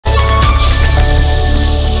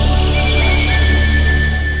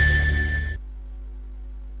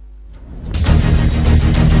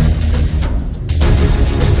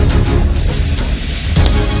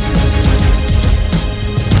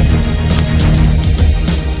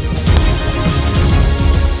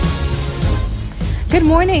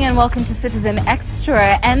morning and welcome to Citizen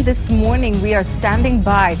Extra, and this morning we are standing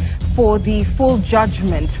by for the full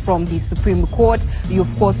judgment from the Supreme Court. You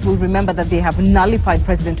of course will remember that they have nullified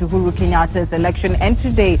President Uhuru Kenyatta's election, and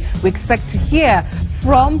today we expect to hear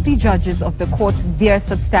from the judges of the court their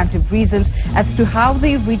substantive reasons as to how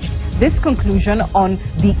they reached this conclusion on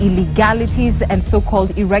the illegalities and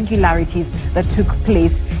so-called irregularities that took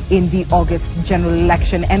place in the August general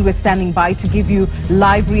election. And we're standing by to give you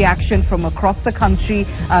live reaction from across the country,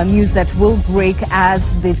 news that will break as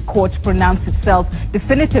the court pronounced itself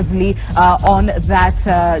definitively on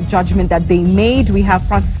that judgment that they made. We have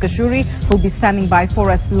Francis Gashuri, who will be standing by for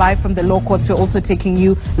us live from the law courts. We're also taking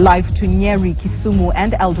you live to Nyeri, Kisumu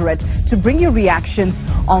and Eldoret to bring you reactions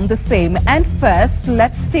on the same. And first,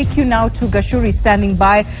 let's take you now to Gashuri standing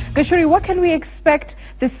by. Gashuri, what can we expect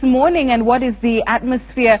this morning and what is the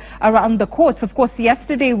atmosphere around the courts? Of course,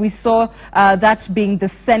 yesterday we saw that being the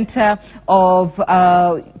center of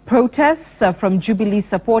protests from Jubilee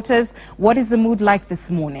supporters. What is the mood like this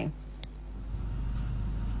morning?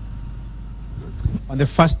 On the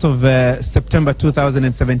 1st of September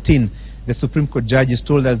 2017, the Supreme Court judges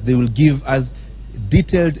told us they will give us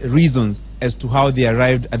detailed reasons as to how they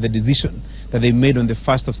arrived at the decision that they made on the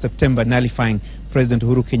 1st of September nullifying President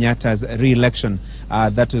Uhuru Kenyatta's re-election.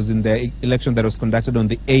 That was in the election that was conducted on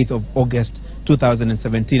the 8th of August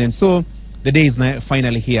 2017. And so the day is now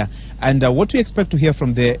finally here. And what we expect to hear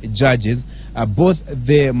from the judges, both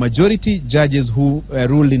the majority judges who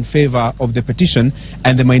ruled in favor of the petition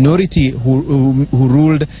and the minority who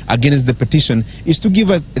ruled against the petition, is to give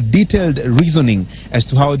us detailed reasoning as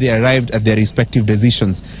to how they arrived at their respective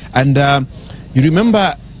decisions. And you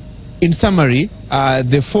remember, in summary,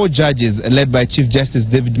 the four judges led by Chief Justice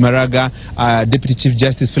David Maraga, Deputy Chief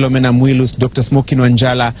Justice Philomena Mwilus, Dr. Smoky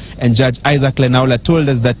Nwanjala and Judge Isaac Lenaula told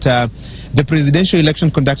us that the presidential election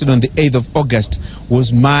conducted on the 8th of August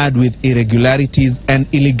was marred with irregularities and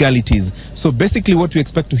illegalities. So basically what we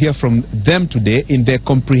expect to hear from them today in their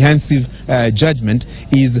comprehensive judgment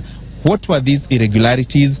is what were these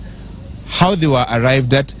irregularities, how they were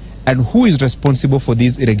arrived at, and who is responsible for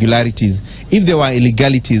these irregularities. If there were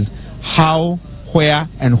illegalities, how, where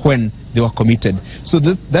and when they were committed. So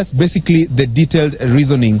that's basically the detailed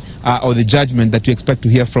reasoning or the judgment that we expect to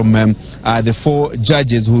hear from the four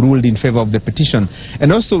judges who ruled in favor of the petition.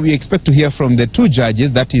 And also we expect to hear from the two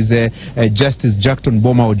judges, that is Justice Jackton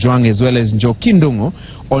Boma Ojwang as well as Njoki Ndung'u,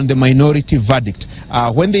 on the minority verdict.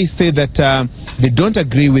 When they say that they don't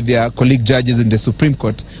agree with their colleague judges in the Supreme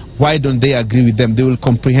Court, why don't they agree with them? They will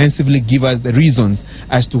comprehensively give us the reasons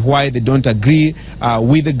as to why they don't agree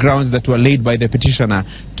with the grounds that were laid by the petitioner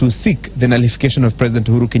to seek the nullification of President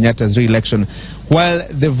Uhuru Kenyatta's re-election. While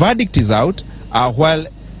the verdict is out, while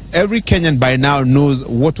every Kenyan by now knows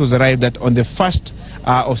what was arrived at on the 1st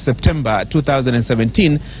of September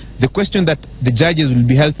 2017, the question that the judges will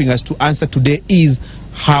be helping us to answer today is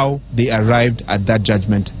how they arrived at that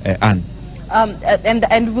judgment, Anne.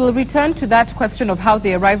 And we'll return to that question of how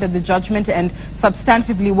they arrived at the judgment and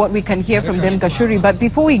substantively what we can hear from them, Gashuri. But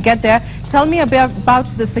before we get there, tell me about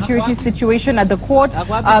the security situation at the court.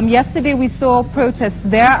 Yesterday we saw protests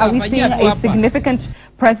there. Are we seeing a significant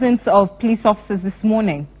presence of police officers this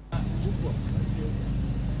morning?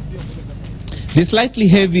 There's slightly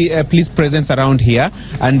heavy police presence around here,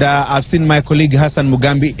 and I've seen my colleague Hassan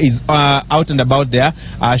Mugambi is out and about there.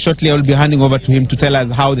 Shortly I will be handing over to him to tell us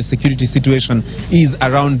how the security situation is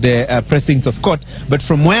around the precincts of court. But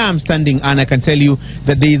from where I'm standing, and I can tell you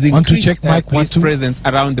that there is increased police presence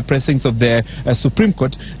around the precincts of the Supreme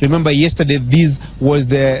Court. Remember, yesterday this was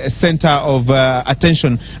the center of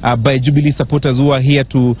attention by Jubilee supporters who are here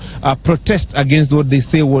to protest against what they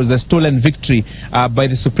say was a stolen victory by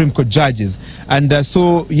the Supreme Court judges. And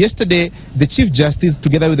so yesterday, the Chief Justice,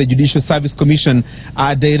 together with the Judicial Service Commission,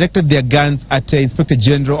 directed their guns at Inspector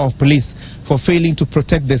General of Police for failing to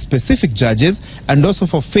protect the specific judges and also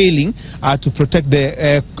for failing to protect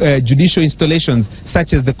the judicial installations,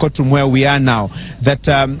 such as the courtroom where we are now. That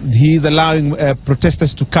he is allowing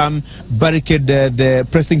protesters to come, barricade the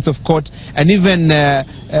precincts of court, and even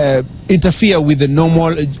interfere with the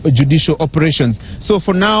normal judicial operations. So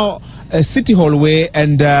for now, City Hall Way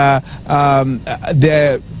and the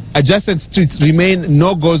adjacent streets remain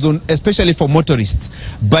no-go zone, especially for motorists.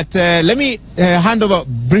 But let me hand over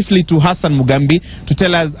briefly to Hassan Mugambi to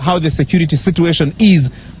tell us how the security situation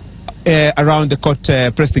is around the court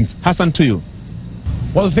precincts. Hassan, to you.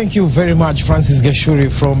 Well, thank you very much, Francis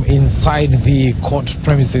Gashuri, from inside the court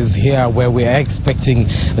premises here, where we are expecting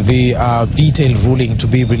the detailed ruling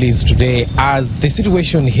to be released today. As the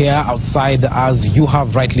situation here outside, as you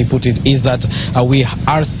have rightly put it, is that we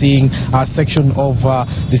are seeing a section of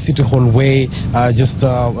the City Hall Way just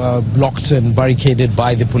blocked and barricaded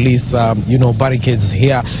by the police, barricades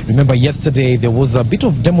here. Remember, yesterday there was a bit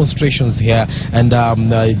of demonstrations here, and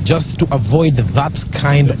just to avoid that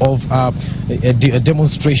kind of demonstration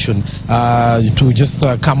to just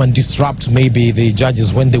come and disrupt maybe the judges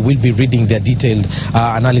when they will be reading their detailed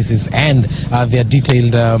analysis and their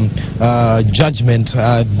detailed judgment,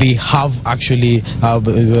 they have actually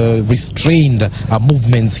restrained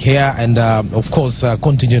movements here, and of course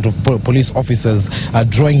contingent of police officers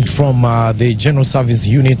drawing from the General Service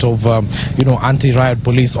Unit of anti-riot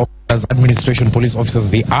police officers, administration police officers.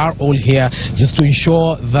 They are all here just to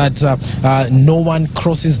ensure that no one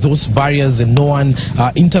crosses those barriers and no one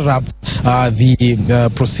interrupts the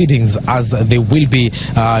proceedings, as they will be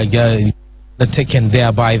taken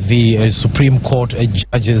there by the Supreme Court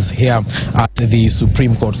judges here at the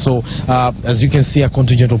Supreme Court. So as you can see, a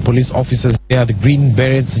contingent of police officers there, the green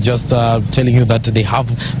berets, just telling you that they have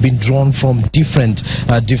been drawn from different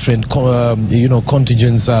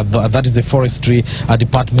contingents. That is the forestry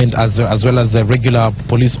department, as well as the regular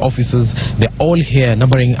police officers. They're all here,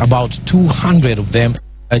 numbering about 200 of them,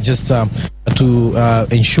 just to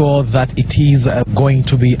ensure that it is going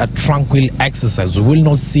to be a tranquil exercise. We will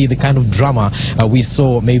not see the kind of drama we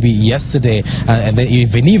saw maybe yesterday, and then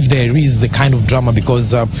even if there is the kind of drama because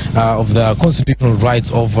of the constitutional rights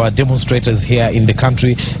of demonstrators here in the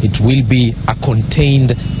country, it will be a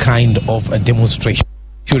contained kind of a demonstration.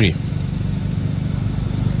 Shuri.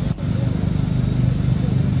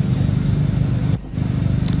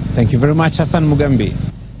 Thank you very much, Hassan Mugambi.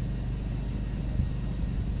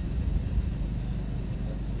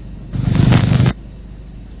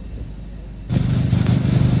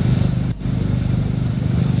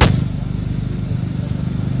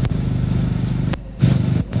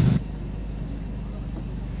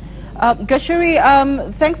 Gashuri,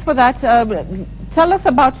 thanks for that. Tell us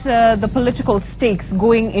about the political stakes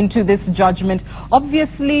going into this judgment.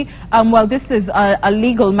 Obviously, while this is a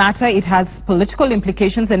legal matter, it has political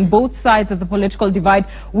implications, and both sides of the political divide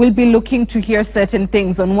will be looking to hear certain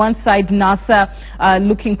things. On one side, NASA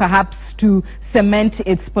looking perhaps to cement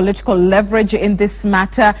its political leverage in this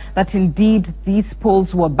matter, that indeed these polls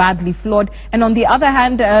were badly flawed. And on the other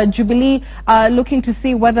hand, Jubilee looking to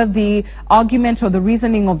see whether the argument or the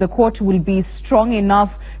reasoning of the court will be strong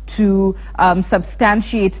enough to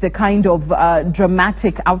substantiate the kind of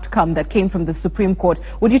dramatic outcome that came from the Supreme Court.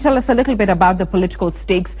 Would you tell us a little bit about the political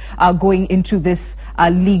stakes going into this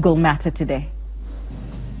legal matter today?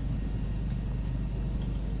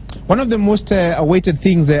 One of the most awaited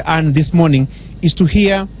things this morning is to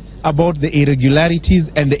hear about the irregularities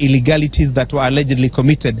and the illegalities that were allegedly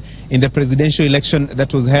committed in the presidential election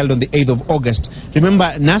that was held on the 8th of August.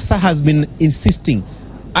 Remember, NASA has been insisting,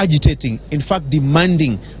 agitating, in fact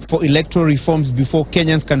demanding for electoral reforms before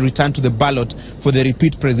Kenyans can return to the ballot for the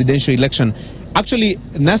repeat presidential election. Actually,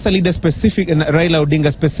 NASA leader Raila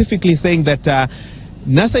Odinga specifically saying that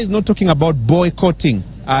NASA is not talking about boycotting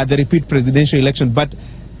the repeat presidential election, but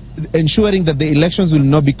ensuring that the elections will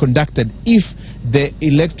not be conducted if the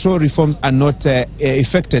electoral reforms are not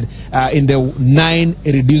effected in the 9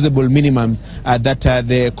 irreducible minimums that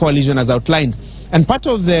the coalition has outlined. And part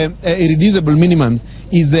of the irreducible minimums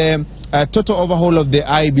is the total overhaul of the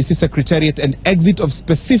IEBC Secretariat and exit of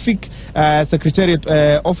specific Secretariat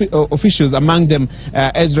officials, among them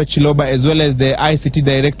Ezra Chiloba, as well as the ICT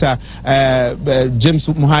Director James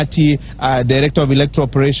Muhati, Director of Electoral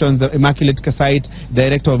Operations Immaculate Kasait,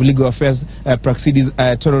 Director of Legal Affairs Praxidis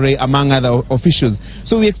Torore, among other officials.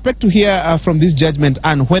 So we expect to hear from this judgment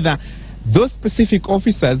and whether those specific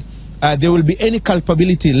officers there will be any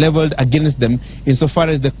culpability leveled against them insofar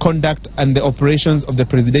as the conduct and the operations of the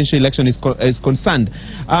presidential election is concerned.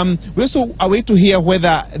 We also await to hear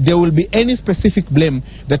whether there will be any specific blame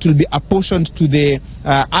that will be apportioned to the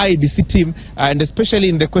IEBC team, and especially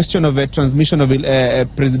in the question of a transmission of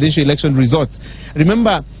presidential election results.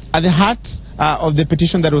 Remember, at the heart of the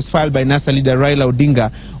petition that was filed by NASA leader Raila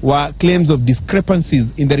Odinga were claims of discrepancies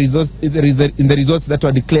in the results that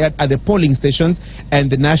were declared at the polling stations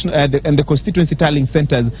and the national and the constituency tallying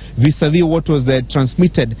centers vis-a-vis what was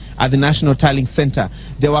transmitted at the national tallying center.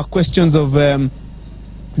 There were questions of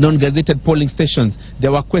non-gazetted polling stations.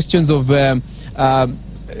 There were questions of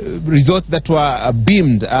results that were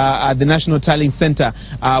beamed at the National Tallying Center,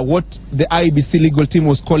 what the IEBC legal team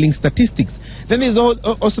was calling statistics. Then there's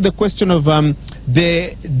also the question of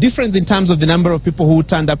the difference in terms of the number of people who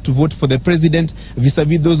turned up to vote for the president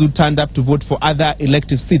vis-a-vis those who turned up to vote for other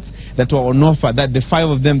elective seats that were on offer, that the 5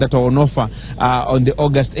 of them that were on offer on the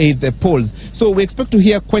August 8th polls. So we expect to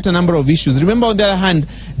hear quite a number of issues. Remember, on the other hand,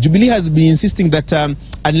 Jubilee has been insisting that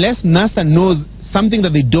unless NASA knows something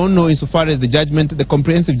that they don't know insofar as the judgment, the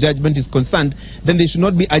comprehensive judgment is concerned, then they should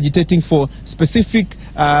not be agitating for specific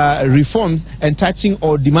reforms and touching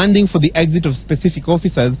or demanding for the exit of specific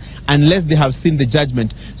officers unless they have seen the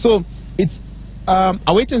judgment. So it's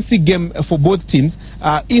a wait-and-see game for both teams.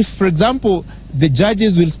 If, for example, the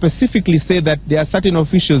judges will specifically say that there are certain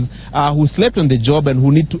officials who slept on the job and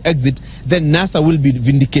who need to exit, then NASA will be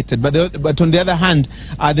vindicated. But on the other hand,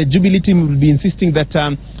 the Jubilee team will be insisting that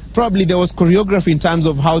probably there was choreography in terms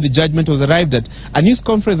of how the judgment was arrived at. A news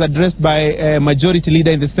conference addressed by Majority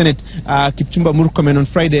Leader in the Senate, Kipchumba Murkomen, on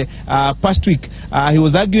Friday past week, he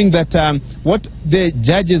was arguing that what the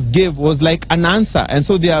judges gave was like an answer, and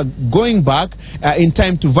so they are going back in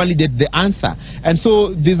time to validate the answer. And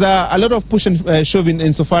so there's a lot of push and shove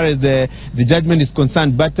insofar as the judgment is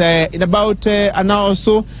concerned. But in about an hour or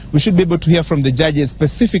so, we should be able to hear from the judges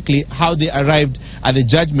specifically how they arrived at the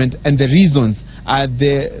judgment and the reasons,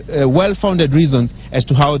 the well-founded reasons as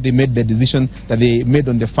to how they made the decision that they made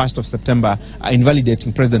on the 1st of September,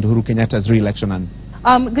 invalidating President Uhuru Kenyatta's re-election.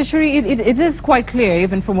 Gashuri, it is quite clear,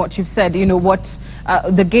 even from what you've said, you know, what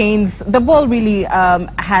the gains, the ball really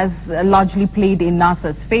has largely played in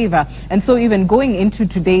NASA's favor. And so even going into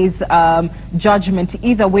today's judgment,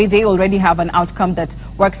 either way, they already have an outcome that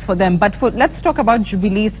works for them. But let's talk about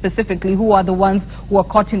Jubilee specifically, who are the ones who are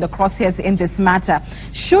caught in the crosshairs in this matter.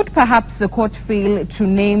 Should perhaps the court fail to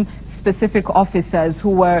name specific officers who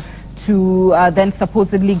were to then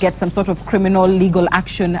supposedly get some sort of criminal legal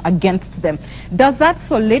action against them, does that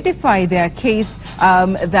solidify their case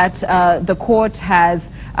that the court has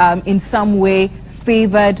in some way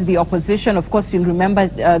favored the opposition? Of course, you'll remember,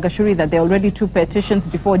 Gashuri, that there are already 2 petitions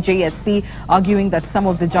before JSC arguing that some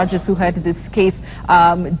of the judges who heard this case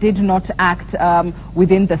did not act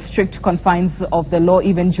within the strict confines of the law,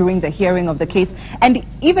 even during the hearing of the case. And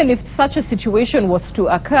even if such a situation was to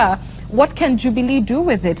occur, what can Jubilee do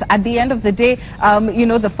with it? At the end of the day, you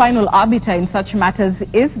know, the final arbiter in such matters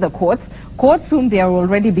is the courts. Courts whom they are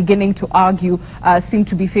already beginning to argue seem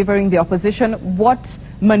to be favoring the opposition. What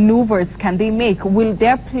maneuvers can they make? Will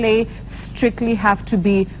their play strictly have to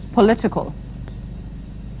be political?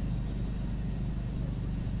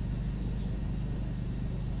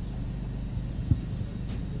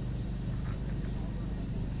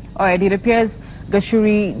 All right, it appears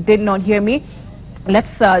Gashuri did not hear me.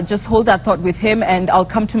 Let's just hold that thought with him, and I'll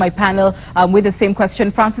come to my panel with the same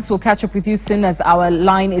question. Francis will catch up with you soon as our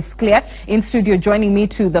line is clear. In studio, joining me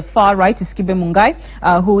to the far right is Kibe Mungai,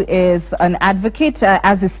 who is an advocate,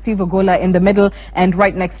 as is Steve Ogola in the middle, and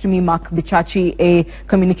right next to me, Mark Bichachi, a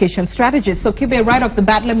communication strategist. So Kibe, right off the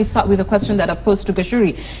bat, let me start with a question that I've posed to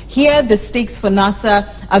Gashuri. Here, the stakes for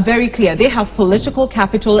NASA are very clear. They have political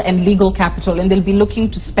capital and legal capital, and they'll be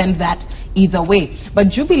looking to spend that either way. But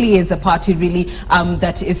Jubilee is a party really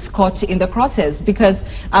that is caught in the crosshairs, because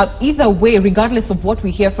either way, regardless of what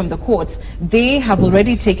we hear from the courts, they have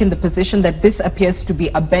already taken the position that this appears to be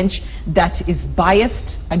a bench that is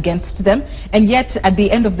biased against them. And yet, at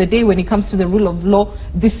the end of the day, when it comes to the rule of law,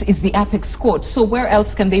 this is the apex court. So where else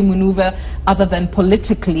can they maneuver other than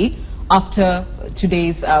politically after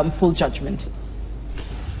today's full judgment?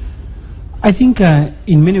 I think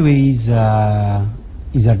in many ways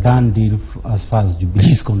is a done deal as far as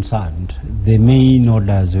Jubilee is concerned. The main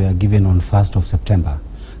orders were given on 1st of September.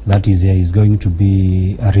 That is, there is going to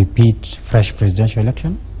be a repeat fresh presidential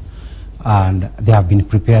election, and they have been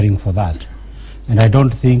preparing for that. And I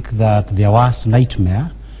don't think that their worst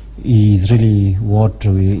nightmare is really what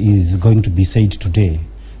is going to be said today.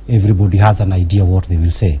 Everybody has an idea what they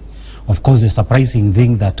will say. Of course, the surprising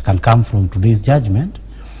thing that can come from today's judgment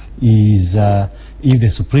is if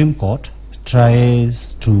the Supreme Court tries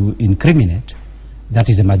to incriminate, that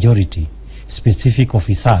is a majority, specific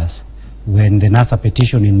officers, when the NASA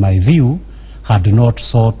petition, in my view, had not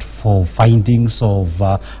sought for findings of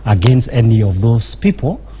against any of those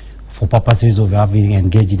people for purposes of having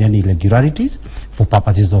engaged in any irregularities, for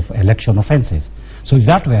purposes of election offenses. So if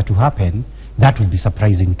that were to happen, that would be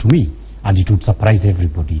surprising to me, and it would surprise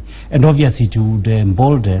everybody. And obviously it would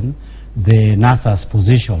embolden the NASA's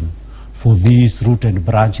position for this root and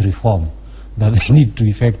branch reform that they need to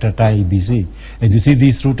effect at IEBC. And you see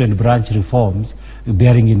these root and branch reforms,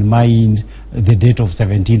 bearing in mind the date of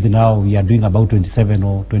 17th now, we are doing about 27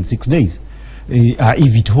 or 26 days.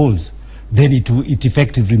 If it holds, then it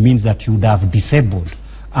effectively means that you would have disabled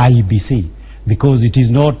IEBC. because it is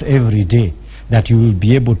not every day that you will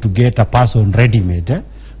be able to get a person ready-made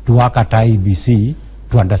to work at IEBC,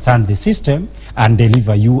 to understand the system and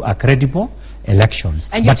deliver you a credible elections.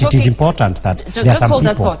 But it is important that there are some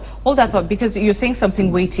people... Hold that thought, because you're saying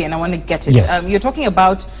something weighty and I want to get it. Yes. You're talking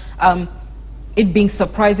about it being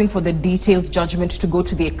surprising for the detailed judgment to go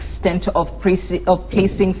to the extent of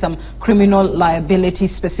placing some criminal liability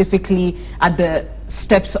specifically at the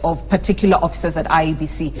steps of particular officers at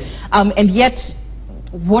IEBC. And yet,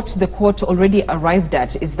 what the court already arrived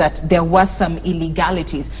at is that there were some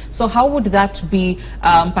illegalities. So how would that be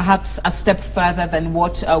perhaps a step further than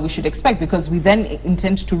what we should expect? Because we then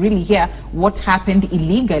intend to really hear what happened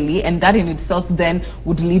illegally, and that in itself then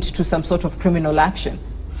would lead to some sort of criminal action.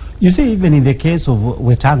 You see, even in the case of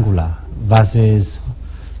Wetangula versus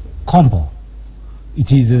Combo,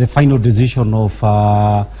 it is the final decision of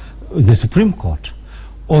the Supreme Court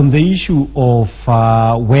on the issue of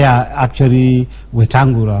where actually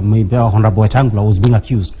Wetangula, maybe Honorable Wetangula, was being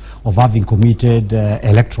accused of having committed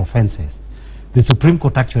electoral offences. The Supreme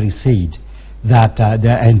Court actually said that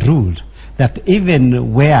and ruled that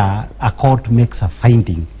even where a court makes a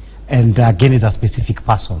finding and against a specific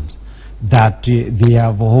person, that they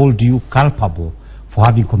have held you culpable for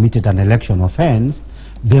having committed an election offence,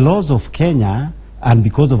 the laws of Kenya, and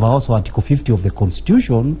because of also Article 50 of the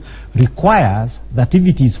Constitution, requires that if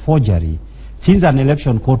it is forgery, since an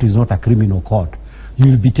election court is not a criminal court,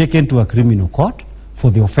 you will be taken to a criminal court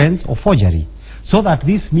for the offence of forgery. So that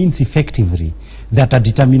this means effectively that the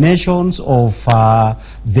determinations of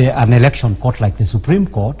an election court like the Supreme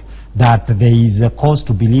Court, that there is a cause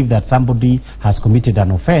to believe that somebody has committed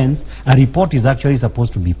an offence, a report is actually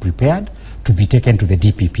supposed to be prepared to be taken to the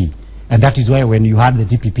DPP. And that is why when you had the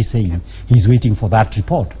DPP saying he's waiting for that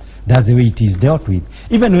report, that's the way it is dealt with.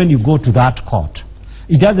 Even when you go to that court,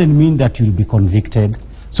 it doesn't mean that you'll be convicted.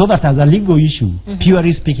 So that as a legal issue,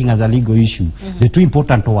 purely speaking as a legal issue, the two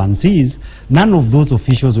important ones is, none of those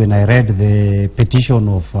officials, when I read the petition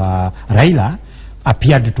of Raila,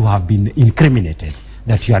 appeared to have been incriminated,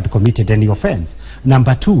 that you had committed any offense.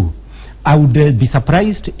 Number two, I would be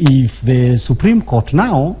surprised if the Supreme Court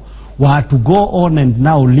now were to go on and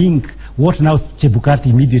now link what now Chebukati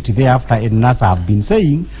immediately thereafter and NASA have been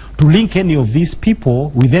saying, to link any of these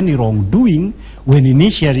people with any wrongdoing when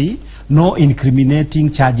initially no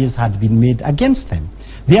incriminating charges had been made against them.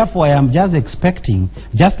 Therefore, I am just expecting,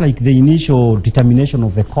 just like the initial determination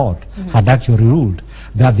of the court had actually ruled,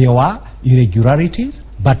 that there were irregularities,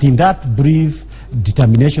 but in that brief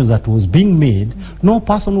determination that was being made, no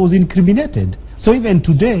person was incriminated. So even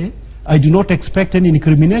today, I do not expect any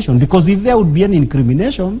incrimination, because if there would be any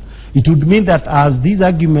incrimination, it would mean that as these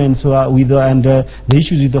arguments the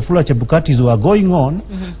issues with the Fuller Chebukatis were going on,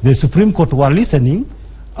 the Supreme Court were listening,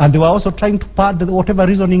 and they were also trying to pad whatever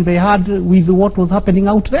reasoning they had with what was happening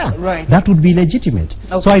out there. Right. That would be legitimate.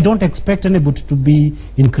 Okay. So I don't expect anybody to be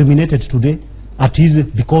incriminated today. At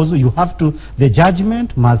least because you have to, the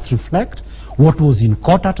judgment must reflect what was in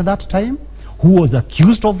court at that time, who was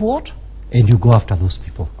accused of what, and you go after those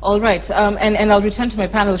people. All right, and I'll return to my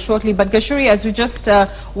panel shortly, but Gashuri, as we just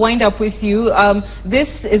wind up with you, this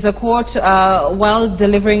is a court, while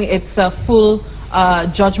delivering its full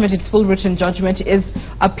judgment, its full written judgment, is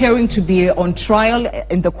appearing to be on trial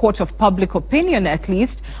in the court of public opinion, at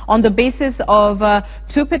least, on the basis of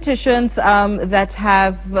two petitions that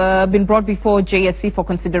have been brought before JSC for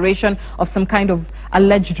consideration of some kind of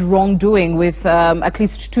alleged wrongdoing, with at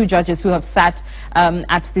least two judges who have sat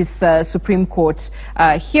at this Supreme Court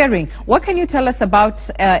hearing. What can you tell us about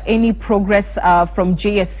any progress from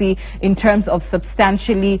JSC in terms of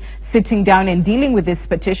substantially sitting down and dealing with these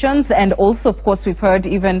petitions? And also, of course, we've heard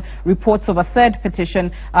even reports of a third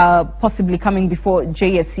petition possibly coming before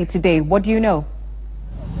JSC today. What do you know?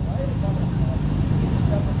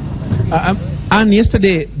 And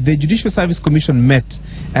yesterday, the Judicial Service Commission met,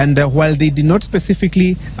 and while they did not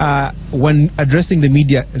specifically, when addressing the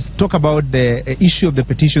media, talk about the issue of the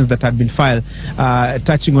petitions that had been filed,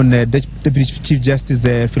 touching on Deputy Chief Justice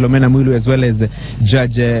Philomena Mwilu as well as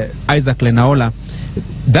Judge Isaac Lenaola,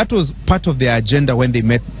 that was part of their agenda when they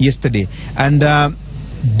met yesterday. And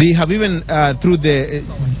they have even, through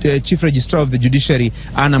the Chief Registrar of the Judiciary,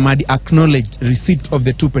 Anna Madi, acknowledged receipt of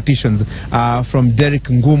the two petitions from Derek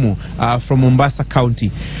Ngumu from Mombasa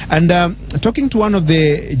County. And talking to one of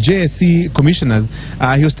the JSC commissioners,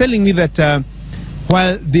 he was telling me that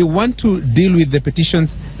while they want to deal with the petitions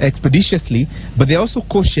expeditiously, but they're also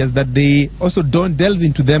cautious that they also don't delve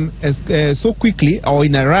into them as so quickly or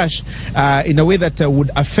in a rush, in a way that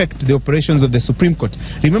would affect the operations of the Supreme Court.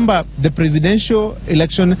 Remember, the presidential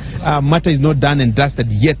election matter is not done and dusted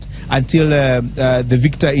yet until the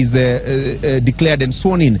victor is declared and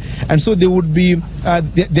sworn in, and so they would be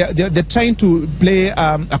they're trying to play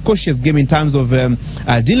a cautious game in terms of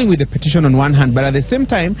dealing with the petition on one hand, but at the same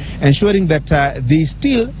time ensuring that they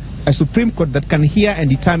still a Supreme Court that can hear and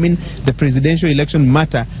determine the presidential election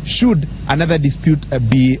matter should another dispute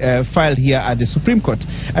be filed here at the Supreme Court.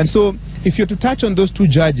 And so if you're to touch on those two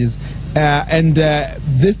judges,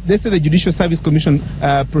 the Judicial Service Commission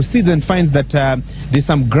proceeds and finds that there's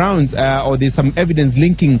some grounds or there's some evidence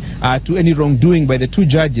linking to any wrongdoing by the two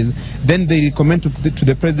judges, then they recommend to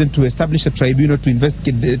the President to establish a tribunal to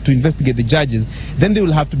investigate the judges. Then they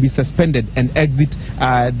will have to be suspended and exit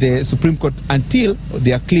the Supreme Court until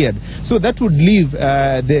they are cleared. So that would leave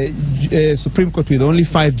the Supreme Court with only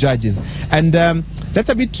 5 judges. And that's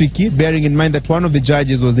a bit tricky, bearing in mind that one of the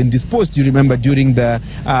judges was indisposed, you remember, during the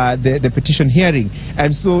petition hearing.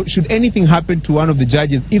 And so should anything happen to one of the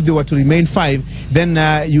judges, if they were to remain 5, then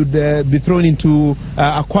you'd be thrown into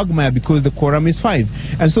a quagmire because the quorum is 5.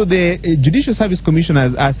 And so the Judicial Service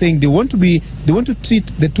Commissioners are saying they want to treat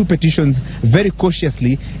the two petitions very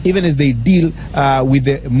cautiously, even as they deal with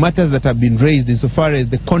the matters that have been raised insofar as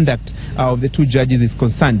the conduct of the two judges is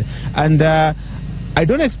concerned. And I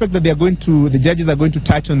don't expect that the judges are going to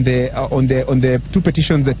touch on the two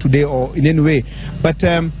petitions today or in any way, but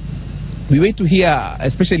we wait to hear,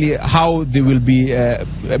 especially how they will be,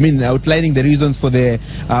 outlining the reasons for their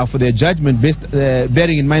judgment,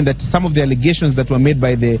 bearing in mind that some of the allegations that were made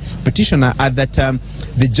by the petitioner are that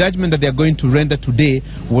the judgment that they are going to render today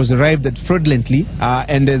was arrived at fraudulently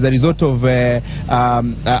and as a result of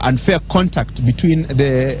unfair contact between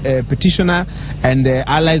the petitioner and the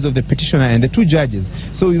allies of the petitioner and the two judges.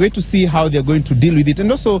 So we wait to see how they are going to deal with it. And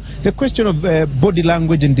also the question of body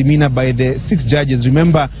language and demeanor by the 6 judges.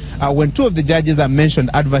 Remember, when 2 of the judges are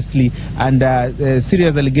mentioned adversely and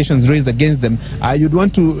serious allegations raised against them, you'd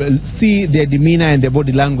want to see their demeanor and their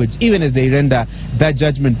body language even as they render that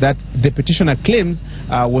judgment that the petitioner claims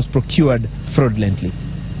was procured fraudulently.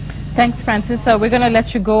 Thanks, Francis. We're going to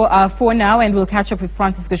let you go for now, and we'll catch up with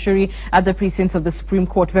Francis Gashuri at the precincts of the Supreme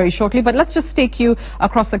Court very shortly. But let's just take you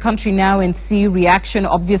across the country now and see reaction.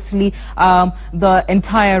 Obviously, the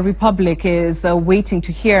entire Republic is waiting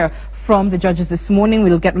to hear from the judges this morning.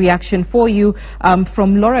 We'll get reaction for you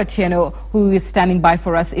from Laura Tieno, who is standing by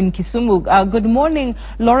for us in Kisumu. Good morning,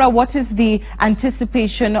 Laura. What is the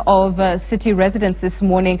anticipation of city residents this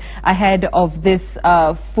morning ahead of this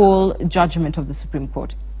full judgment of the Supreme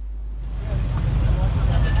Court?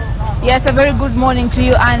 Yes, a very good morning to you,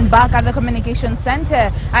 and back at the Communication Center.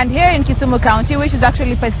 And here in Kisumu County, which is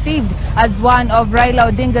actually perceived as one of Raila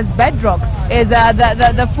Odinga's bedrocks, is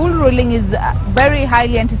the full ruling is very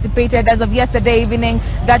highly anticipated. As of yesterday evening,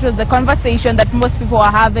 that was the conversation that most people are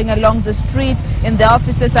having along the street, in the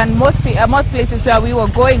offices, and most places where we were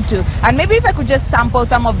going to. And maybe if I could just sample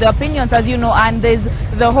some of the opinions, as you know, and there's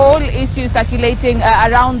the whole issue circulating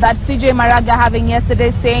around that CJ Maraga having yesterday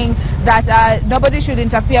saying that nobody should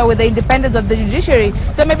interfere with the independence of the judiciary.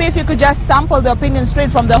 So maybe if you could just sample the opinion straight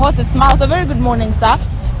from the horse's mouth. A very good morning, sir.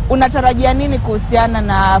 Unatarajia nini kuhusiana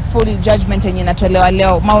na full judgment yenye inatolewa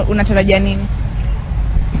leo? Unatarajia nini?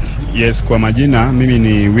 Yes, kwa majina mimi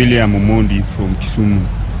ni William Omondi from Kisumu.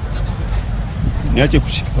 Niache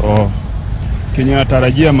Kenya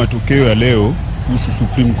natarajia matokeo ya leo kuhusu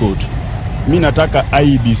Supreme Court. Mimi nataka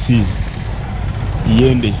IEBC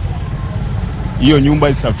iende. Hiyo nyumba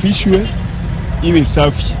isafishwe, iwe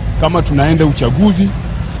safi. Kama tunaenda uchaguzi,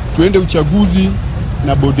 tuende uchaguzi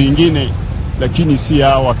na bodi ingine, lakini si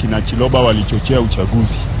hao wakina Chiloba walichochea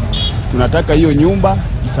uchaguzi. Tunataka hiyo nyumba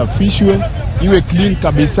isafishwe, iwe clean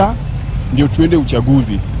kabisa, ndio tuende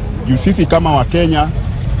uchaguzi. Juu sisi kama Wakenya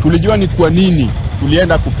tulijua ni kwa nini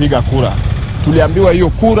tulienda kupiga kura. Tuliambiwa hiyo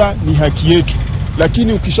kura ni haki yetu,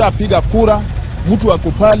 lakini ukishapiga kura mtu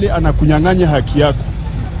ako pale anakunyang'anya haki yako,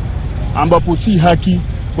 ambapo si haki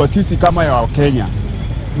kwa sisi kama ya Wakenya.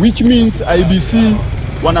 Which means IBC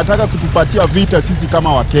wanataka kutupatia vita sisi kama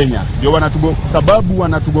Wakenya. Ndio sababu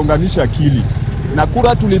wanatugonganisha akili. Na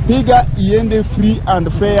kura tulipiga iende free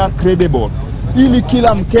and fair credible, ili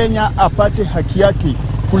kila Mkenya apate haki yake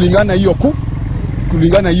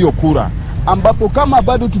kulingana hiyo kura. Ambapo kama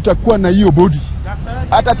bado tutakuwa na hiyo body,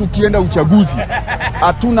 hata tukienda uchaguzi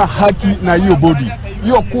hatuna haki na hiyo body.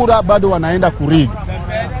 Hiyo kura bado wanaenda kurig.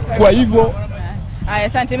 Kwa hivyo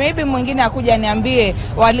Asante. Maybe mwingine akuja niambie,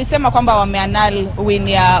 walisema kwamba wameanal win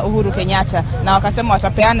ya Uhuru Kenyatta na wakasema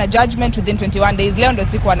watapeana judgment within 21 days. Leo ndio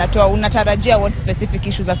siku wanatoa. Unatarajia what specific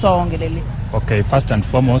issues ataongelele? Okay, first and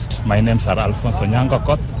foremost, my name is Alphonse Onyango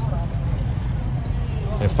Kot.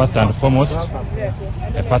 First and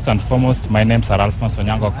foremost, my name is Alphonse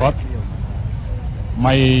Onyango Kot.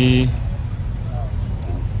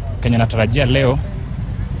 Kenya natarajia leo,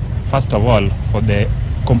 first of all, for the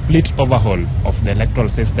complete overhaul of the electoral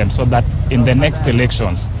system, so that in the next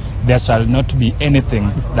elections there shall not be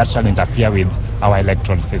anything that shall interfere with our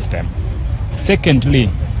electoral system. Secondly,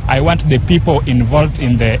 I want the people involved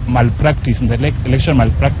in the malpractice, in the election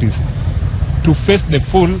malpractice, to face the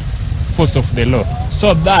full force of the law,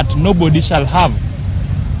 so that nobody shall have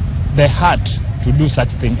the heart to do such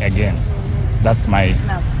thing again. That's my...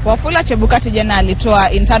 Wafula Chebukati jana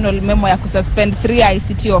alitoa internal memo ya kususpend 3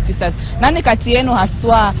 ICT officers. Nani kati yenu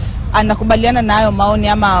haswa anakubaliana na hayo maoni,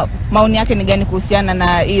 ama maoni yake ni gani kuhusiana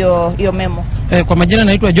na hiyo memo? Kwa majina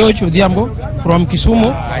naitwa George Odhiambo from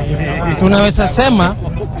Kisumu. Tunaweza sema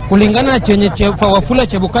kulingana na chenye Wafula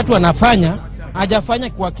Chebukati wanafanya, hajafanya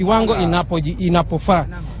kwa kiwango inapofaa.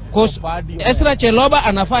 Cause Ezra Cheloba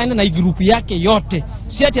anafaa ende na grupu yake yote.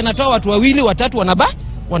 Si ati anatoa watu 2 3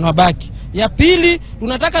 wanabaki. Ya pili,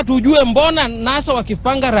 tunataka tujue mbona NASA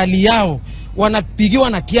wakipanga rally yao wanapigiwa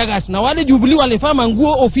na tear gas, na wale Jubilee walifaa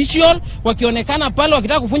manguo official wakionekana pale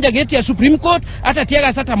wakitaka kufunja gate ya Supreme Court, hata tear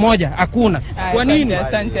gas hata moja hakuna. Kwa nini?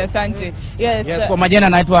 Asante. Yes, kwa majina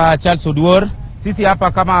naitwa Charles Oduor. Sisi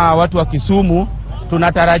hapa kama watu wa Kisumu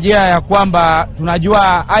tunatarajia ya kwamba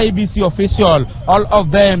tunajua IBC official, all of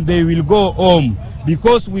them they will go home,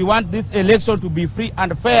 because we want this election to be free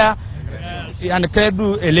and fair and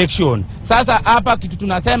credible election. Sasa hapa kitu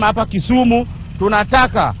tunasema hapa Kisumu,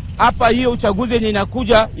 tunataka hapa hiyo uchaguzi yenye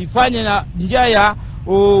inakuja ifanye na njia ya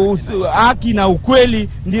haki na ukweli,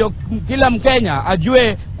 ndio kila Mkenya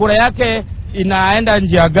ajue kura yake inaenda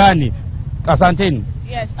njia gani. Asanteni.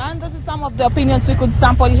 Yes, and this is some of the opinions we could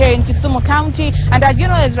sample here in Kisumu County. And as you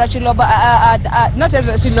know, Ezra Chiloba,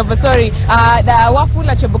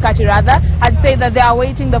 Wafula Chebukati rather, had said that they are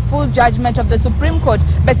awaiting the full judgment of the Supreme Court,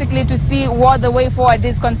 basically to see what the way forward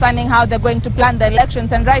is concerning how they're going to plan the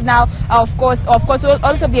elections. And right now, of course, we'll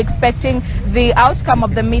also be expecting the outcome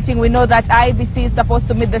of the meeting. We know that IBC is supposed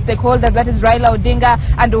to meet the stakeholders, that is Raila Odinga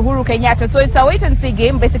and Uhuru Kenyatta. So it's a wait-and-see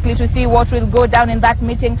game, basically, to see what will go down in that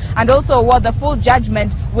meeting, and also what the full judgment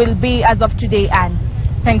will be as of today. Anne,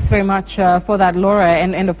 thanks very much for that, Laura,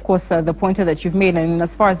 and of course the pointer that you've made. And as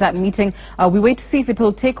far as that meeting, we wait to see if it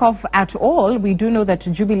will take off at all. We do know that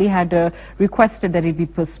Jubilee had requested that it be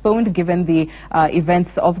postponed given the events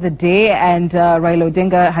of the day, and Raila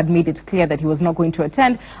Odinga had made it clear that he was not going to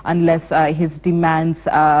attend unless his demands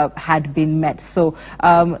had been met. So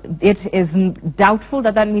it is doubtful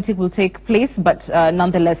that that meeting will take place, but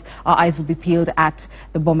nonetheless our eyes will be peeled at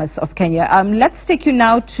the Bomas of Kenya. Let's take you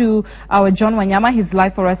now to our John Wanyama. He's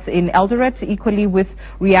live for us in Eldoret, equally with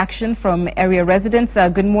reaction from area residents.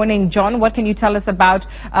 Good morning, John. What can you tell us about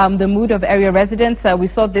the mood of area residents? We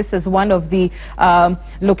saw this as one of the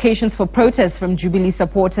locations for protests from Jubilee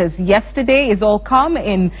supporters yesterday. Is all calm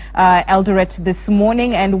in Eldoret this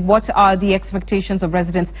morning, and what are the expectations of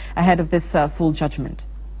residents ahead of this full judgment?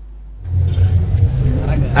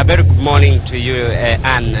 A very good morning to you,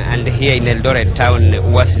 Anne, and here in Eldoret town,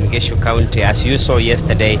 Uasin Gishu County. As you saw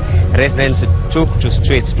yesterday, residents took to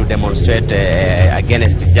streets to demonstrate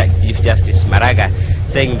against Chief Justice Maraga,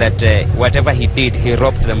 saying that whatever he did, he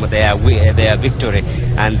robbed them their victory,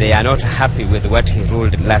 and they are not happy with what he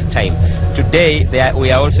ruled last time. Today,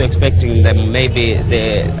 we are also expecting them, maybe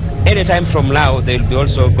any time from now, they will be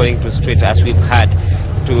also going to street, as we've had,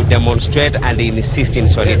 to demonstrate and insist in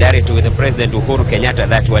solidarity with the President Uhuru Kenyatta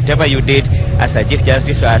that whatever you did as a Chief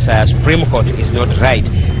Justice or as a Supreme Court is not right.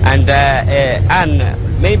 And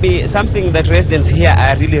maybe something that residents here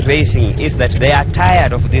are really raising is that they are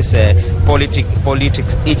tired of this politics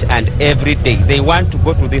each and every day. They want to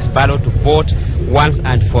go to this ballot to vote once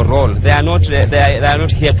and for all. They are not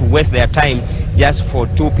here to waste their time just for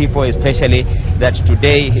two people, especially that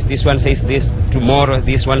today this one says this, tomorrow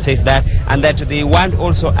this one says that, and that they want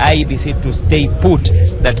also IBC to stay put,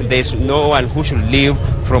 that there's no one who should leave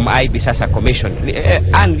from IBC as a commission.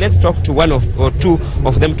 And let's talk to one or two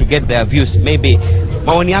of them to get their views. Maybe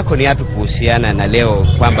maoni yako ni yapi kuhusiana na leo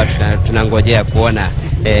kwamba tunangojea kuona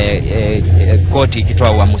koti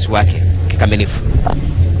ikitoa uamuzi wake kikamilifu?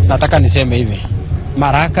 Nataka niseme hivi,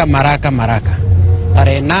 maraka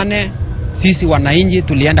tarehe 8 sisi wananchi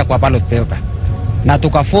tulienda kwa ballot paper na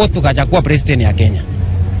tukavote tukachagua president ya Kenya.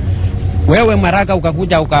 Wewe Maraga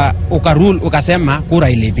ukakuja ukarule ukasema kura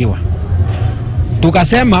iliibiwa.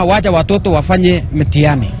 tukasema wacha watoto wafanye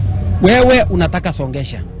mtihani. Wewe unataka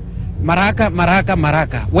songesha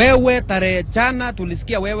maraka. Wewe tarehe jana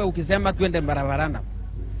tulisikia wewe ukisema tuende barabarani.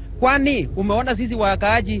 Kwani umeona sisi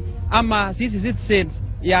wakaaji ama sisi citizens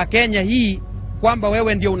ya Kenya hii kwamba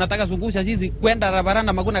wewe ndio unataka zungusha sisi kwenda barabarani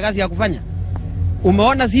na hakuna kazi ya kufanya?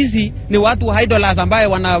 Umeona sisi ni watu wa idlers ambaye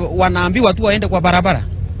wanaambiwa tu waende kwa barabara?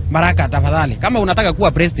 Maraka, tafadhali, kama unataka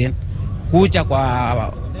kuwa president, kuja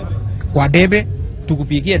kwa debe,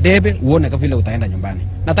 tukupigie debe uone kama vile utaenda nyumbani.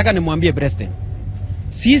 Nataka nimwambie president,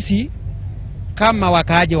 sisi kama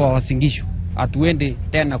wakaaji wa Uasin Gishu hatuende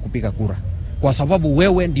tena kupiga kura, kwa sababu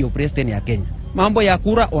wewe ndio president ya Kenya. Mambo ya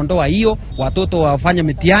kura ondoa hiyo, watoto wafanye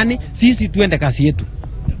mitihani, sisi tuende kazi yetu.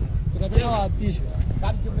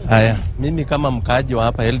 Haya, mimi kama mkaaji wa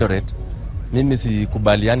hapa Eldoret, mimi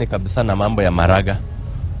sikubaliani kabisa na mambo ya Maraga.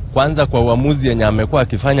 Kwanza kwa uamuzi yenye amekuwa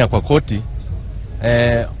akifanya kwa koti,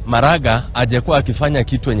 Maraga hajakuwa akifanya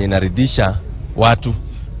kitu yenye inaridhisha watu.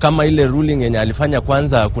 Kama ile ruling yenye alifanya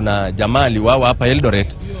kwanza, kuna jamaa aliuawa hapa Eldoret,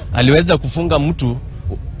 aliweza kufunga mtu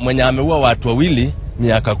mwenye ameua watu wawili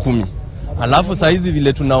miaka 10. Alafu saa hizi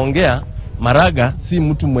vile tunaongea, Maraga si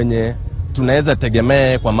mtu mwenye tunaweza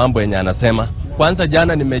tegemea kwa mambo yenye anasema. Kwanza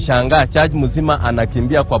jana nimeshangaa charge mzima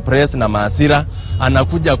anakimbia kwa press na maasira,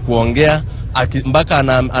 anakuja kuongea mpaka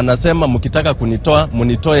anasema mkitaka kunitoa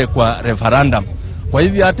munitoe kwa referendum. Kwa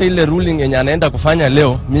hivyo hata ile ruling yenye anaenda kufanya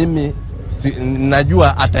leo, mimi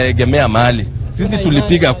najua ataegemea mahali. Sisi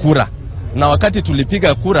tulipiga kura, na wakati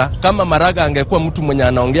tulipiga kura, kama Maraga angekuwa mtu mwenye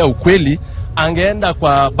anaongea ukweli, angeenda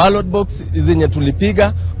kwa ballot box zenye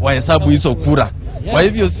tulipiga wahesabu hizo kura. Kwa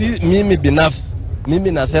hivyo mimi binafsi,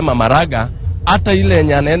 mimi nasema Maraga hata ile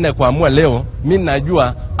yenye anaenda kuamua leo, mimi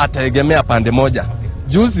najua ataegemea pande moja.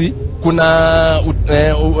 Juzi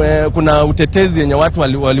kuna utetezi yenye watu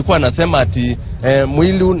walikuwa nasema ati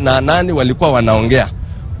Mwilu na nani walikuwa wanaongea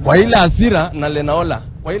kwa ile hasira na Lenaola,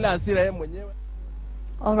 kwa ile hasira yeye mwenyewe.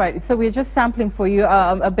 All right, so we're just sampling for you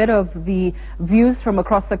a bit of the views from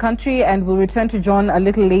across the country, and we'll return to John a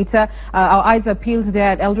little later. Our eyes are peeled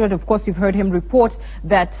there at Eldoret. Of course, you've heard him report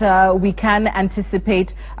that we can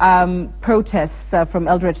anticipate protests from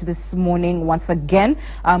Eldoret this morning once again,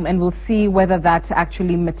 and we'll see whether that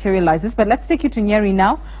actually materializes. But let's take you to Nyeri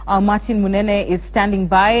now. Martin Munene is standing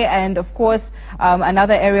by, and of course,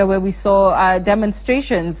 another area where we saw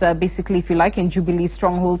demonstrations, basically, if you like, in Jubilee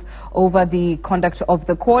strongholds over the conduct of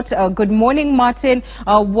the court. Good morning, Martin.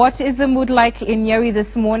 What is the mood like in Nyeri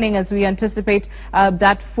this morning as we anticipate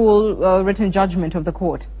that full written judgment of the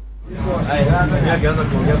court?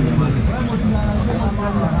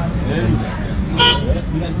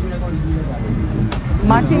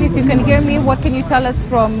 Martin, if you can hear me, what can you tell us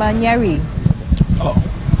from Nyeri?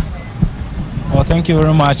 Well, thank you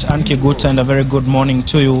very much, Anke Gut, and a very good morning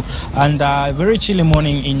to you. And a very chilly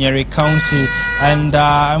morning in Nyeri County. And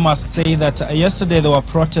I must say that yesterday there were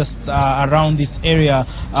protests around this area,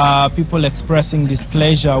 people expressing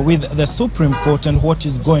displeasure with the Supreme Court and what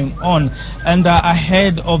is going on. And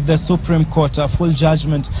ahead of the Supreme Court full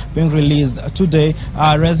judgment being released today,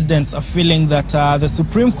 residents are feeling that the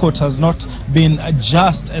Supreme Court has not been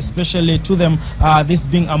just, especially to them, this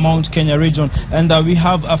being a Mount Kenya region. And we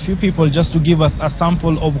have a few people just to give us a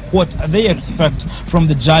sample of what they expect from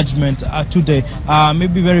the judgment today.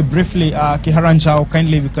 Maybe very briefly, Kiharan Chao,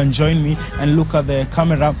 kindly if you can join me and look at the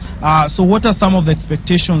camera. So what are some of the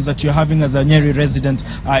expectations that you're having as a Nyeri resident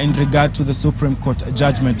in regard to the Supreme Court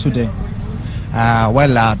judgment today?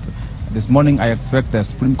 This morning I expect the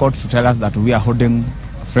Supreme Court to tell us that we are holding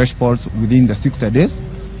fresh polls within the 60 days.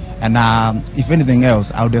 And if anything else,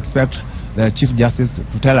 I would expect the Chief Justice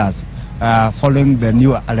to tell us, following the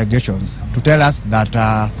new allegations, to tell us that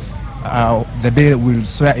the day we'll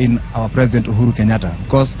swear in our President Uhuru Kenyatta,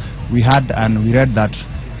 because we had and we read that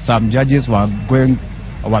some judges were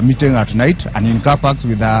meeting at night and in car parks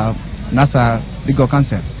with NASA legal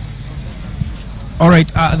counsel. All right,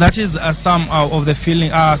 that is some of the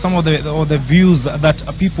feeling, some of the views that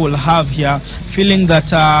people have here, feeling that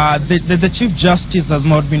the Chief Justice has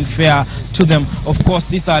not been fair to them. Of course,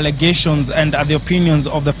 these are allegations and the opinions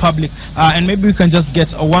of the public, and maybe we can just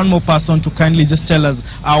get one more person to kindly just tell us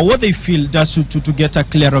what they feel, just to get a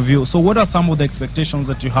clearer view. So, what are some of the expectations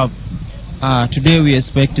that you have? Today, we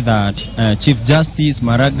expect that Chief Justice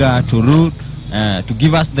Maraga to rule, to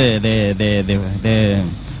give us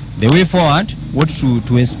the way forward, what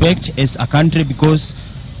to expect as a country, because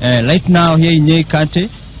right now here in Nyeri County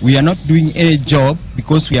we are not doing any job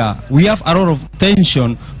because we have a lot of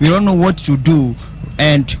tension. We don't know what to do,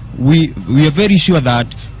 and we are very sure that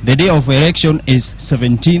the day of election is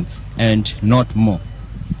 17 and not more.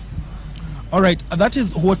 All right, that is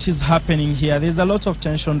what is happening here. There's a lot of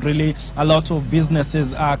tension, really. A lot of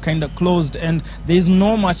businesses are kind of closed, and there's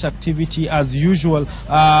no much activity as usual.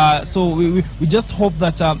 So we just hope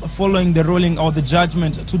that following the ruling or the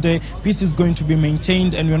judgment today, peace is going to be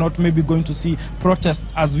maintained, and we're not maybe going to see protests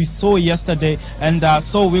as we saw yesterday. And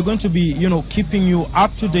so we're going to be, keeping you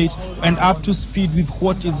up to date and up to speed with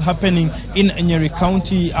what is happening in Nyeri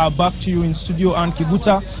County. Back to you in studio, Ann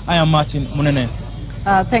Kiguta. I am Martin Munene.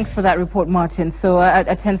 Thanks for that report, Martin. So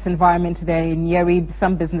a tense environment there in Nyeri.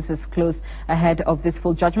 Some businesses closed ahead of this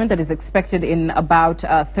full judgment that is expected in about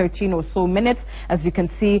 13 or so minutes. As you can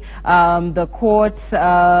see, the court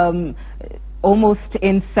almost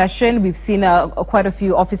in session. We've seen quite a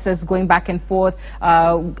few officers going back and forth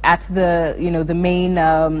at the the main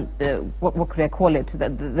what could I call it,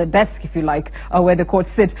 the desk, if you like, where the court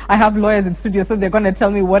sits. I have lawyers in studio, so they're going to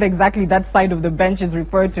tell me what exactly that side of the bench is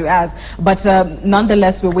referred to as, but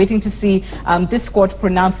nonetheless we're waiting to see this court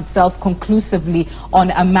pronounce itself conclusively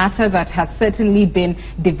on a matter that has certainly been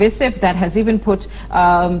divisive, that has even put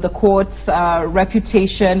the court's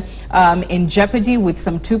reputation in jeopardy, with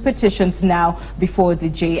some 2 petitions now before the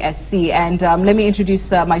JSC. And let me introduce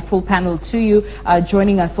my full panel to you.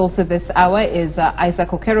 Joining us also this hour is Isaac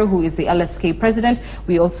Okero, who is the LSK president.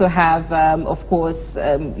 We also have, of course,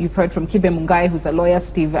 you've heard from Kibe Mungai, who's a lawyer,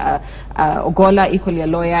 Steve Ogola, equally a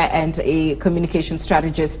lawyer, and a communication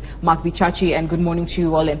strategist, Mark Bichachi. And good morning to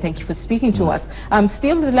you all, and thank you for speaking to us.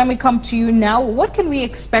 Steve, let me come to you now. What can we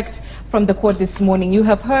expect from the court this morning? You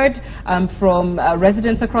have heard from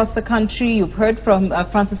residents across the country, you've heard from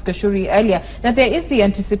Francis Kashuri earlier, that there is the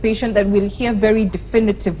anticipation that we'll hear very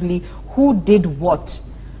definitively who did what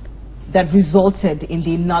that resulted in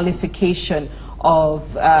the nullification of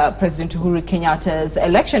President Uhuru Kenyatta's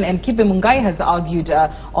election. And Kibe Mungai has argued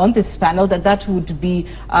on this panel that that would be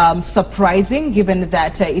surprising, given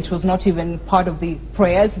that it was not even part of the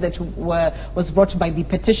prayers that was brought by the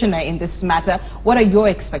petitioner in this matter. What are your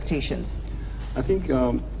expectations? I think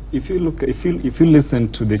if you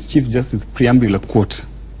listen to the Chief Justice's preamble quote,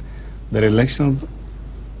 that election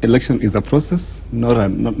is a process, not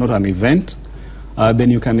an event, then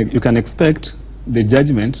you can expect the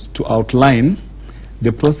judgment to outline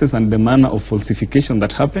the process and the manner of falsification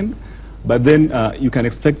that happened, but then you can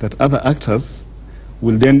expect that other actors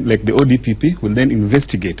will then, like the ODPP, will then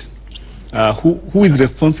investigate who is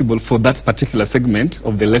responsible for that particular segment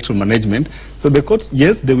of the electoral management. So the court,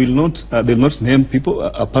 yes, they will not name people,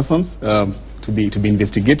 persons to be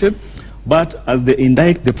investigated, but as they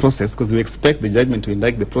indict the process, because we expect the judgment to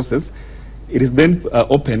indict the process, it is then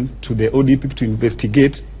open to the ODP to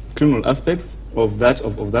investigate criminal aspects of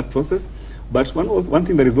that process. But one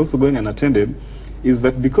thing that is also going unattended is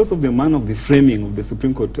that because of the manner of the framing of the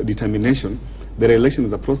Supreme Court determination, the election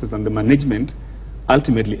is a process and the management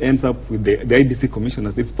ultimately ends up with the IBC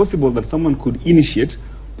commissioners, it's possible that someone could initiate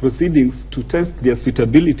proceedings to test their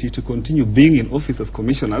suitability to continue being in office as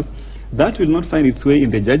commissioners. That will not find its way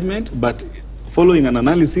in the judgment, but following an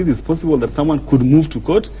analysis, it's possible that someone could move to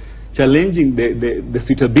court challenging the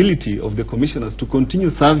suitability of the commissioners to continue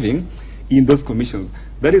serving in those commissions.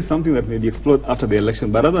 That is something that may be explored after the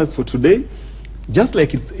election. But otherwise, for today, just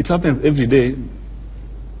like it happens every day,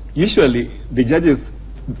 usually the judges,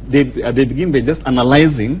 they begin by just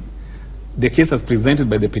analyzing the case as presented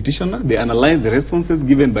by the petitioner. They analyze the responses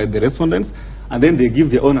given by the respondents, and then they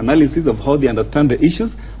give their own analysis of how they understand the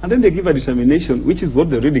issues, and then they give a determination, which is what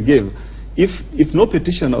they already gave. If no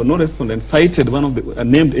petitioner or no respondent cited one of the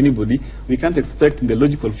named anybody, we can't expect in the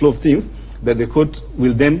logical flow of things that the court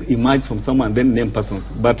will then emerge from someone and then name persons.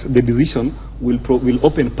 But the decision will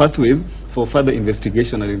open pathways for further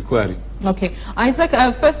investigation and inquiry. Okay. Isaac,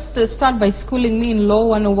 first start by schooling me in Law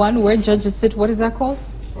 101, where judges sit. What is that called?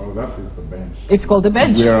 Oh, that is the bench. It's called the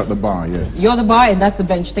bench? We are at the bar, yes. You're the bar and that's the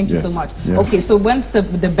bench. Thank you yes. so much. Yes. Okay, so once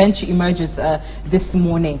the bench emerges this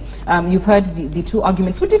morning, you've heard the 2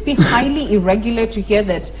 arguments. Would it be highly irregular to hear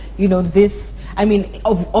that, this... I mean,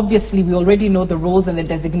 obviously, we already know the roles and the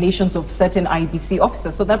designations of certain IBC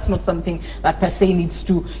officers, so that's not something that per se needs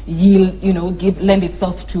to yield, lend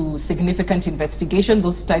itself to significant investigation.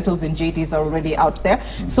 Those titles and JDs are already out there.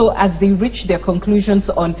 So as they reach their conclusions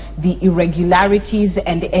on the irregularities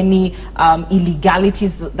and any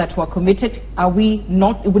illegalities that were committed,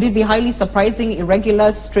 would it be highly surprising,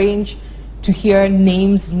 irregular, strange to hear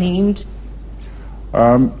names named?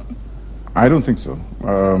 I don't think so.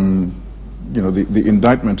 The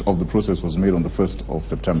indictment of the process was made on the 1st of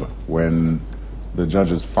September when the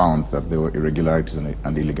judges found that there were irregularities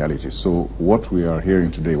and illegalities. So what we are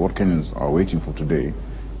hearing today, what Kenyans are waiting for today,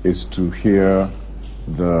 is to hear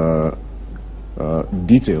the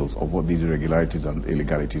details of what these irregularities and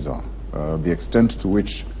illegalities are. The extent to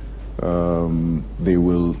which they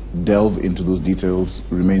will delve into those details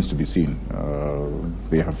remains to be seen.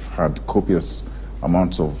 They have had copious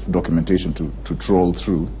amounts of documentation to trawl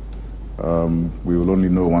through. We will only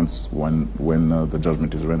know when the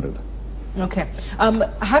judgment is rendered. Okay.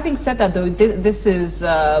 Having said that, though, this is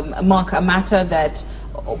Mark, a matter that,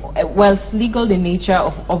 whilst legal in nature,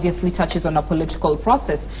 obviously touches on a political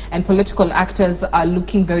process, and political actors are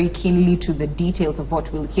looking very keenly to the details of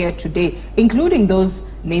what we'll hear today, including those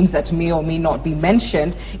names that may or may not be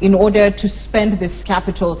mentioned, in order to spend this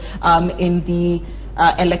capital in the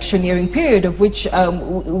electioneering period, of which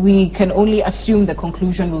we can only assume the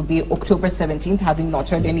conclusion will be October 17th, having not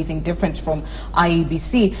heard anything different from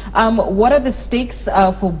IEBC. What are the stakes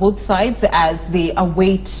for both sides as they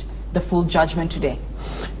await the full judgment today?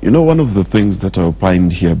 You know, one of the things that I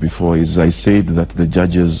opined here before is I said that the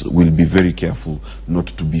judges will be very careful not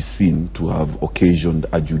to be seen to have occasioned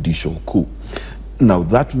a judicial coup. Now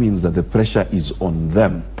that means that the pressure is on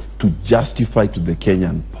them to justify to the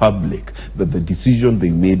Kenyan public that the decision they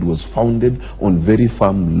made was founded on very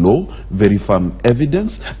firm law, very firm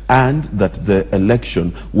evidence, and that the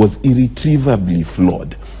election was irretrievably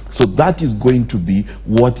flawed. So that is going to be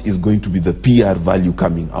what is going to be the PR value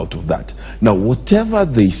coming out of that. Now, whatever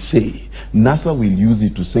they say, NASA will use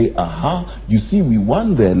it to say, aha, you see, we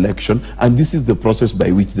won the election, and this is the process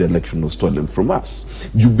by which the election was stolen from us.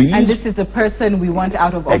 And this is the person we want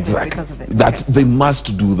out of office because of it. They must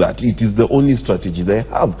do that. It is the only strategy they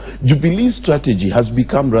have. Jubilee's strategy has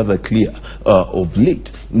become rather clear of late.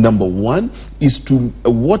 Number one is to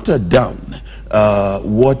water down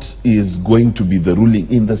what is going to be the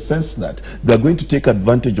ruling, in the sense that they're going to take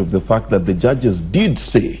advantage of the fact that the judges did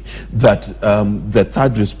say that the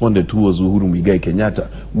third respondent, who was Uhuru Muigai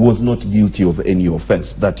Kenyatta, was not guilty of any offense.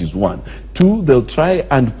 That is one. Two, they'll try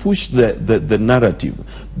and push the narrative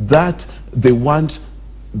that they want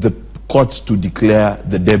the courts to declare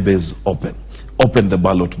the debates open the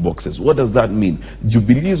ballot boxes. What does that mean?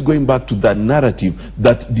 Jubilee is going back to that narrative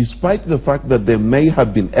that despite the fact that there may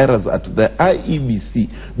have been errors at the IEBC,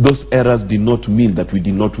 those errors did not mean that we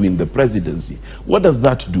did not win the presidency. What does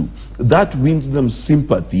that do? That wins them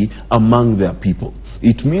sympathy among their people.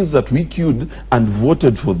 It means that we queued and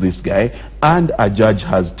voted for this guy, and a judge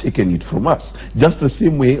has taken it from us. Just the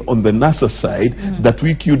same way on the NASA side, that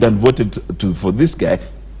we queued and voted for this guy,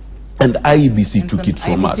 and IEBC took it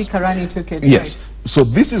from us. Karani took it. Yes. Right. So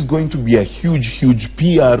this is going to be a huge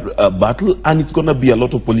PR battle, and it's going to be a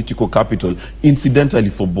lot of political capital, incidentally,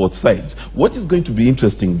 for both sides. What is going to be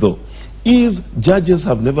interesting, though, is judges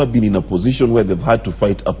have never been in a position where they've had to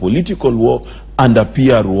fight a political war and a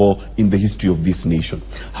PR war in the history of this nation.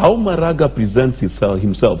 How Maraga presents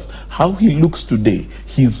himself, how he looks today,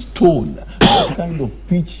 his tone, what kind of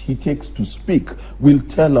pitch he takes to speak will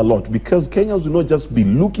tell a lot, because Kenyans will not just be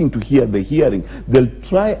looking to hear the hearing. They'll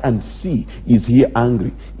try and see, is he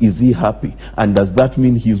angry? Is he happy? And does that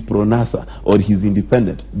mean he's pro-NASA or he's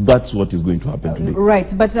independent? That's what is going to happen today.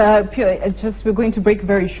 Right, but we're going to break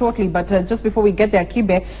very shortly, but just before we get there,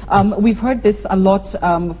 Kibe, we've heard this a lot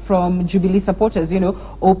from Jubilee supporters, you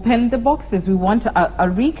know, open the boxes. We want a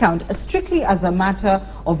recount, strictly as a matter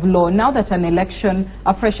of law. Now that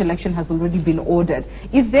a fresh election has already been ordered,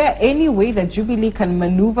 is there any way that Jubilee can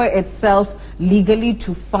maneuver itself legally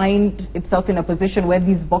to find itself in a position where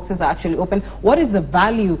these boxes are actually open? What is the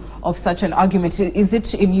value of such an argument? Is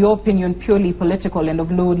it, in your opinion, purely political and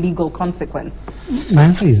of no legal consequence? My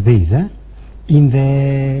answer is this. In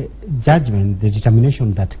the judgment, the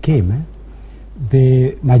determination that came,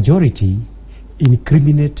 the majority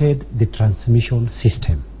incriminated the transmission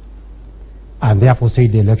system, and therefore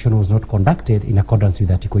said the election was not conducted in accordance with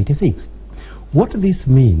Article 86. What this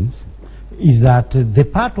means is that the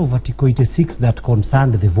part of Article 86 that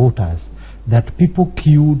concerned the voters, that people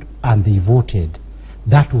queued and they voted,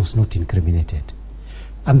 that was not incriminated.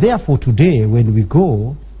 And therefore today, when we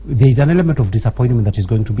go, there is an element of disappointment that is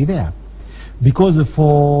going to be there. Because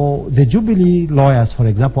for the Jubilee lawyers, for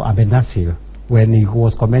example, Abed Nasir, when he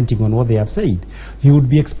was commenting on what they have said, he would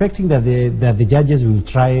be expecting that the judges will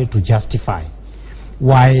try to justify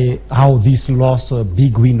how this loss,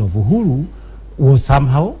 big win of Uhuru, was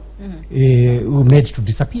somehow made to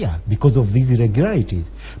disappear because of these irregularities.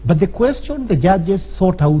 But the question the judges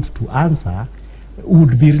sought out to answer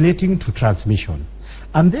would be relating to transmission.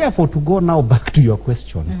 And therefore, to go now back to your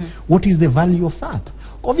question, what is the value of that?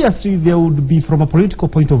 Obviously, there would be, from a political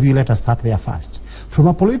point of view, let us start there first. From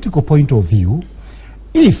a political point of view,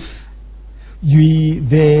 if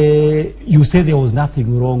you say there was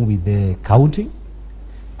nothing wrong with the counting,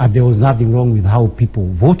 and there was nothing wrong with how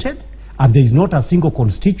people voted, and there is not a single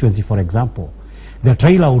constituency, for example, that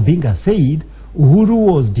Raila Odinga said Uhuru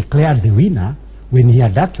was declared the winner when he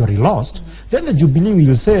had actually lost, then the Jubilee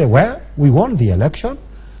will say, well, we won the election,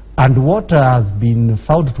 and what has been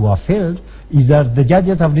found to have failed is that the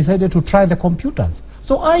judges have decided to try the computers.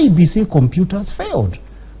 So IEBC computers failed.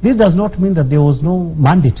 This does not mean that there was no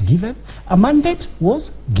mandate given. A mandate was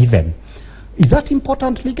given. Is that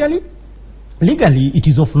important legally? Legally, it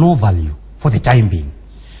is of no value for the time being,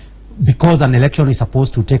 because an election is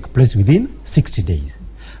supposed to take place within 60 days.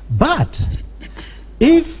 But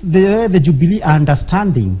if the Jubilee are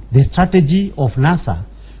understanding the strategy of NASA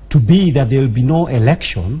to be that there will be no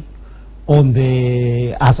election on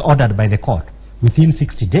as ordered by the court within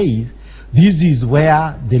 60 days, this is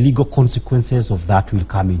where the legal consequences of that will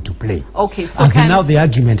come into play. Okay, so and now the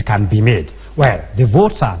argument can be made. Well, the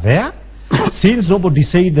votes are there. Since nobody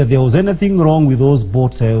said that there was anything wrong with those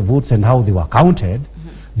votes and how they were counted,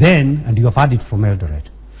 then, and you have heard it from Eldoret,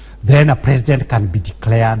 then a president can be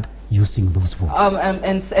declared using those votes.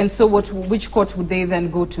 And so which court would they then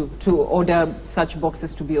go to order such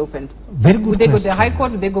boxes to be opened? Very good Would they go to question. the High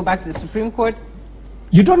Court? Would they go back to the Supreme Court?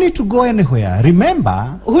 You don't need to go anywhere.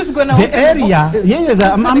 Remember, who's going to the area.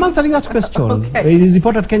 I'm answering that question. Okay. It is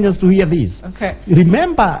important Kenyans to hear this. Okay.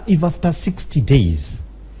 Remember, if after 60 days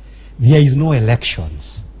there is no elections,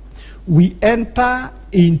 we enter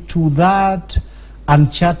into that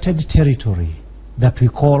uncharted territory that we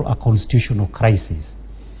call a constitutional crisis.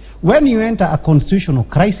 When you enter a constitutional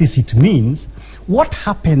crisis, it means what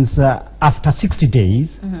happens after 60 days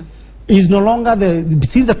is no longer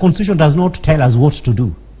since the constitution does not tell us what to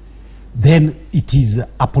do, then it is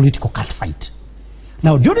a political catfight.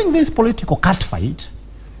 Now, during this political catfight,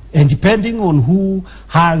 and depending on who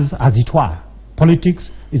has, as it were, politics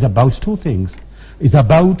is about two things. It's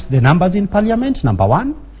about the numbers in parliament, number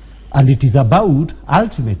one, and it is about,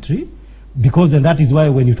 ultimately, because then that is why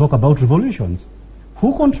when you talk about revolutions,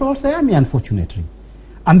 who controls the army, unfortunately.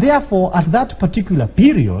 And therefore, at that particular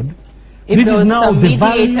period, this is now the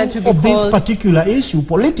value of this particular issue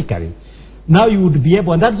politically. Now you would be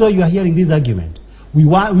able, and that's why you are hearing this argument. We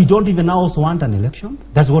don't even also want an election.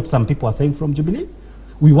 That's what some people are saying from Jubilee.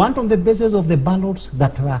 We want, on the basis of the ballots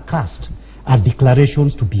that were cast,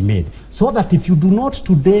 declarations to be made, so that if you do not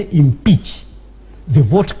today impeach the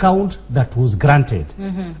vote count that was granted,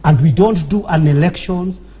 and we don't do an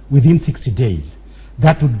elections within 60 days,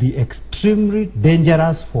 that would be extremely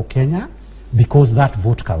dangerous for Kenya, because that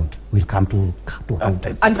vote count will come to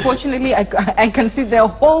happen. Unfortunately, I can see their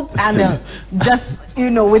whole panel just,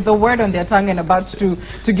 with the word on their tongue and about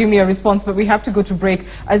to give me a response, but we have to go to break.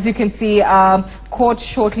 As you can see, court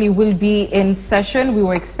shortly will be in session. We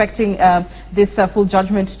were expecting this full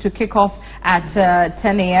judgment to kick off at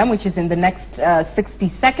 10 a.m., which is in the next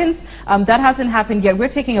 60 seconds. That hasn't happened yet.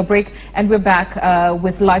 We're taking a break, and we're back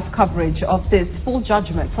with live coverage of this full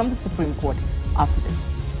judgment from the Supreme Court after this.